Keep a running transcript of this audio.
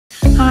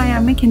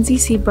I'm Mackenzie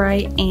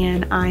Seabright,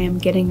 and I am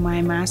getting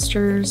my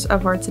Master's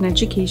of Arts in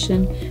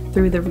Education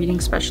through the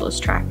Reading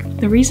Specialist track.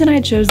 The reason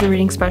I chose the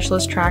Reading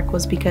Specialist track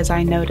was because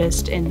I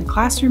noticed in the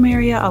classroom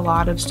area a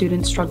lot of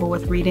students struggle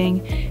with reading,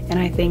 and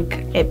I think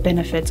it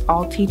benefits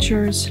all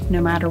teachers,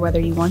 no matter whether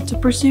you want to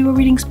pursue a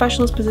reading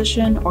specialist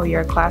position or you're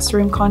a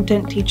classroom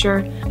content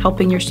teacher.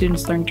 Helping your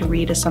students learn to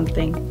read is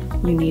something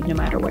you need no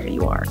matter where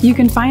you are. You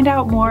can find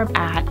out more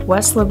at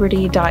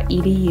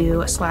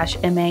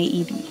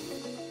westliberty.edu/MAED.